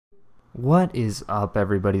What is up,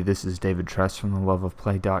 everybody? This is David Tress from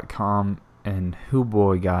theloveofplay.com, and who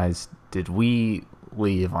boy, guys, did we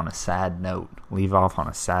leave on a sad note, leave off on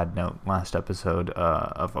a sad note last episode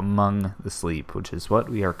of Among the Sleep, which is what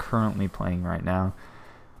we are currently playing right now.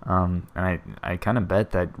 And I kind of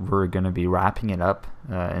bet that we're going to be wrapping it up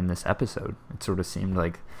in this episode. It sort of seemed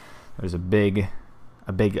like there's a big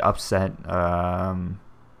upset.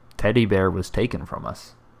 Teddy bear was taken from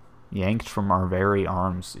us, yanked from our very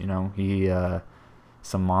arms. You know,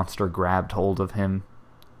 some monster grabbed hold of him,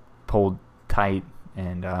 pulled tight,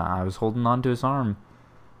 and I was holding on to his arm,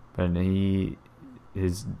 but it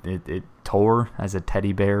tore as a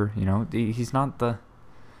teddy bear. You know, he's not the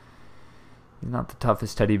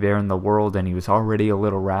toughest teddy bear in the world, and he was already a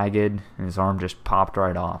little ragged, and his arm just popped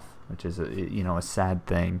right off, which is a sad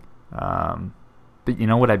thing. But you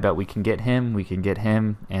know what? I bet we can get him. We can get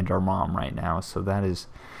him and our mom right now. So that is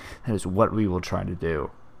what we will try to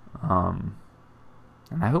do. And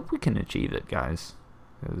I hope we can achieve it, guys,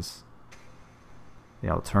 because the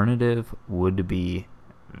alternative would be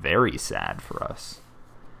very sad for us.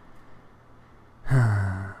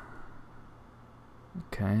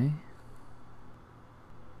 Okay.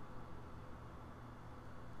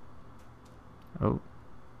 Oh.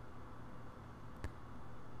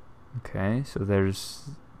 Okay, so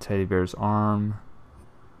there's Teddy Bear's arm.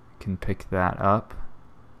 Can pick that up.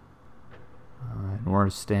 And we're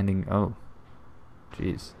standing. Oh,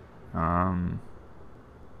 jeez.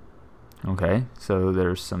 Okay, so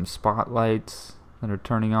there's some spotlights that are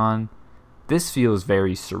turning on. This feels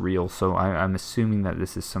very surreal, so I'm assuming that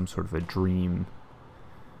this is some sort of a dream.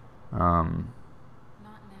 Not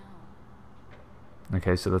now.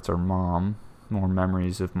 Okay, so that's our mom. More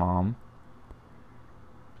memories of mom.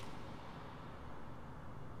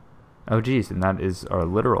 Oh, geez, and that is our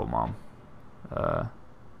literal mom.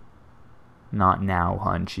 Not now,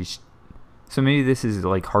 hun. So maybe this is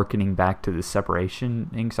like hearkening back to the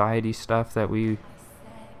separation anxiety stuff that we.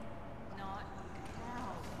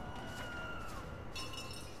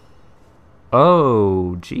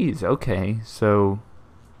 Oh, geez. Okay, so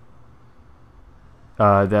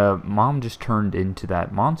the mom just turned into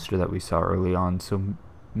that monster that we saw early on. So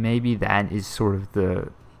maybe that is sort of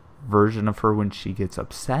the version of her when she gets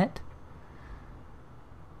upset.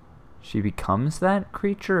 She becomes that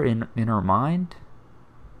creature in her mind?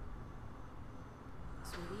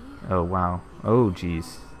 Sweetie? Oh, wow. Oh,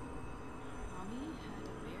 jeez. Mommy had a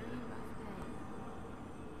very rough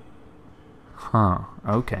day. Huh.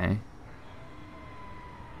 Okay.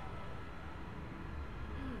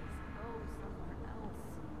 Please go somewhere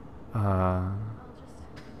else. Uh,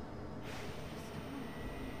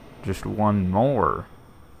 I'll just one more.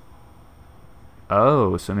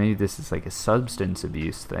 Oh, so maybe this is like a substance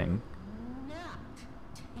abuse thing.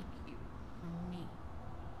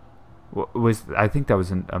 I think that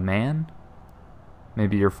was a man?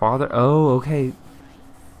 Maybe your father? Oh, okay.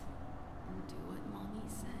 do what Mommy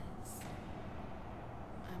says.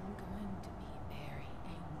 I'm going to be very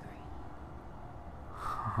angry.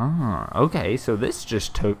 Huh. Okay, so this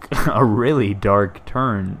just took a really dark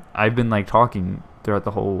turn. I've been like talking throughout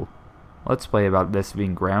the whole Let's Play about this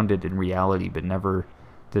being grounded in reality, but never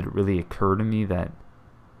did it really occur to me that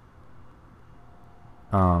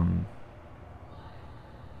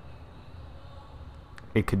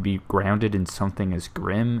it could be grounded in something as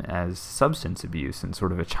grim as substance abuse and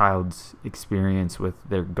sort of a child's experience with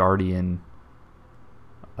their guardian.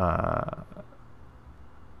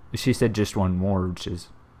 She said just one more, which is,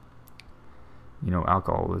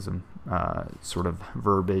 alcoholism, sort of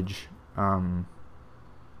verbiage.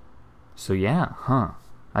 So yeah, huh.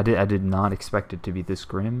 I did not expect it to be this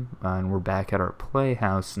grim, and we're back at our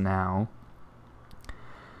playhouse now.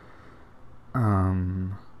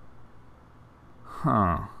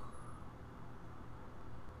 Huh.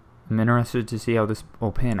 I'm interested to see how this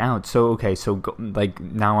will pan out. So, okay,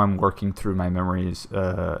 now I'm working through my memories,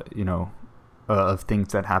 of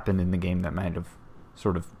things that happened in the game that might have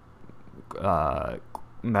sort of,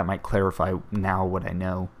 that might clarify now what I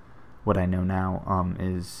know. What I know now,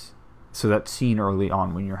 is, so that scene early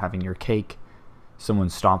on when you're having your cake,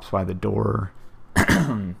 someone stops by the door,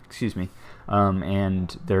 excuse me,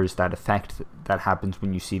 and there's that effect that happens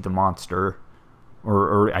when you see the monster.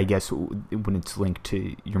 Or I guess when it's linked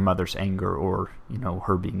to your mother's anger or,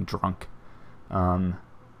 her being drunk. So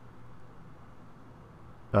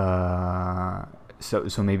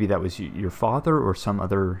maybe that was your father or some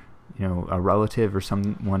other, a relative or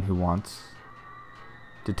someone who wants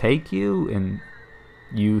to take you, and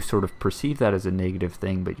you sort of perceive that as a negative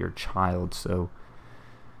thing, but you're a child, so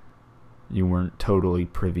you weren't totally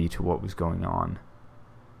privy to what was going on.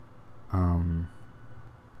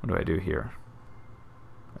 What do I do here?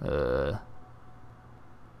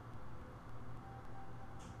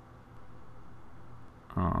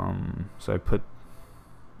 So I put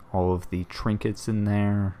all of the trinkets in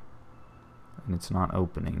there, and it's not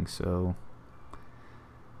opening, so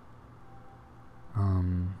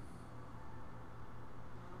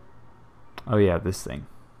oh yeah, this thing.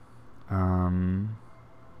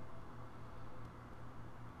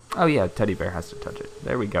 Oh yeah, teddy bear has to touch it.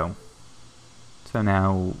 There we go. So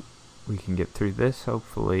now we can get through this,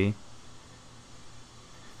 hopefully.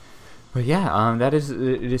 But yeah, it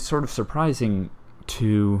is sort of surprising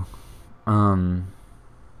to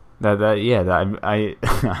that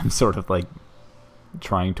I'm sort of like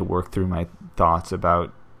trying to work through my thoughts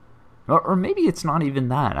about, or maybe it's not even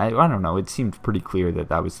that. I don't know. It seemed pretty clear that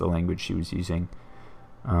that was the language she was using.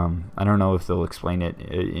 I don't know if they'll explain it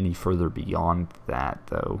any further beyond that,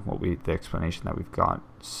 though. The explanation that we've got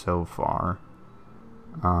so far.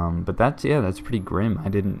 But that's pretty grim. I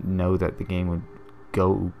didn't know that the game would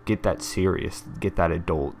go get that serious, get that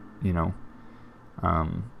adult, you know.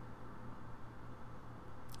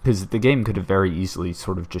 Because the game could have very easily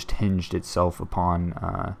sort of just hinged itself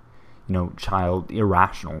upon, you know,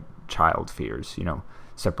 irrational child fears, you know,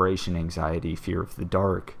 separation anxiety, fear of the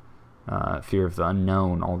dark, fear of the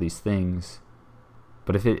unknown, all these things.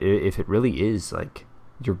 But if it really is like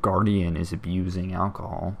your guardian is abusing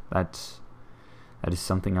alcohol, that is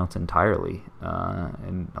something else entirely,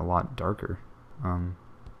 and a lot darker. Oh,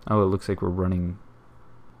 it looks like we're running.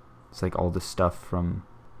 It's like all the stuff from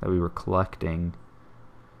that we were collecting.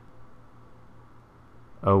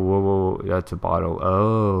 Oh, whoa, that's a bottle.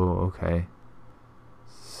 Oh, okay.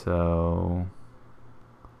 So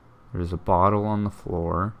there's a bottle on the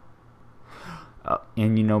floor.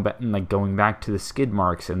 And you know, like going back to the skid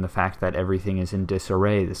marks and the fact that everything is in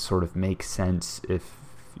disarray, this sort of makes sense if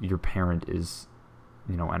your parent is,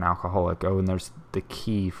 you know, an alcoholic. Oh, and there's the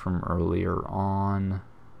key from earlier on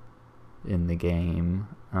in the game.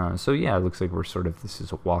 So yeah, it looks like this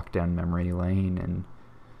is a walk down memory lane, and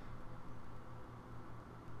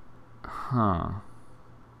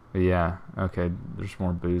yeah, okay, there's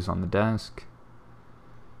more booze on the desk.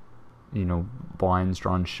 You know, blinds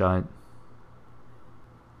drawn shut.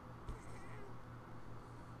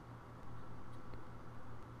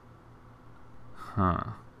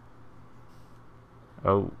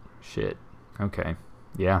 Oh, shit. Okay.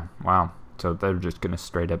 Yeah, wow. So they're just gonna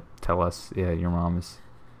straight up tell us, yeah, your mom is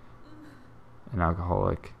an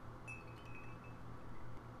alcoholic.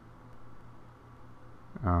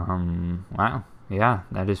 Wow. Yeah,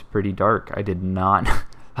 that is pretty dark. I did not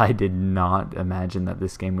imagine that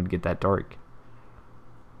this game would get that dark.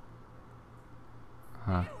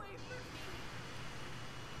 Wow.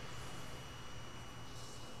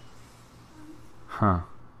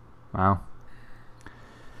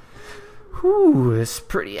 Whew, it's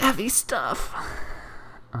pretty heavy stuff.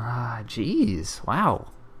 Jeez. Wow.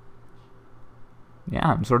 Yeah,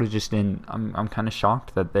 I'm sort of just I'm kind of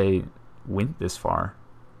shocked that they went this far.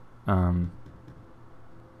 Oh.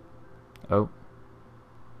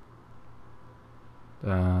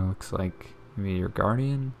 Looks like maybe your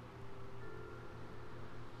guardian.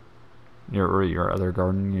 Your other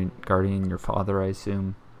guardian, your father, I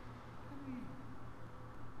assume.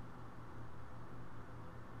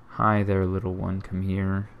 Hi there, little one, come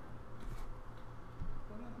here.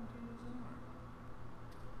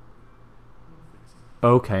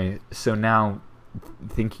 Okay, so now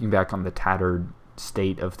thinking back on the tattered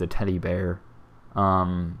state of the teddy bear,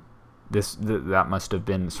 that must have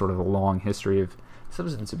been sort of a long history of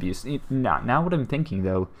substance abuse. Now what I'm thinking,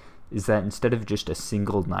 though, is that instead of just a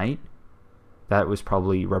single night, that was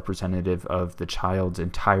probably representative of the child's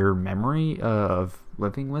entire memory of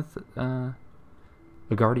living with a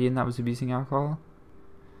guardian that was abusing alcohol.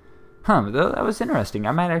 That was interesting.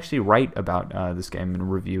 I might actually write about this game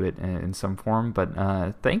and review it in some form. But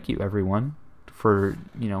thank you, everyone, for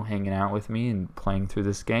hanging out with me and playing through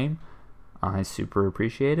this game. I super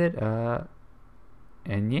appreciate it.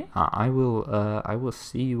 And yeah, I will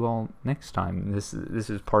see you all next time. This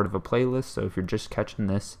is part of a playlist, so if you're just catching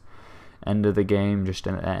this end of the game, just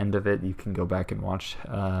at the end of it, you can go back and watch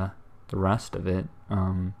the rest of it.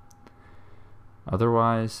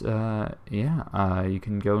 Otherwise, you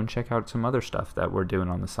can go and check out some other stuff that we're doing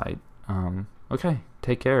on the site. Okay,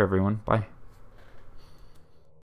 take care, everyone. Bye.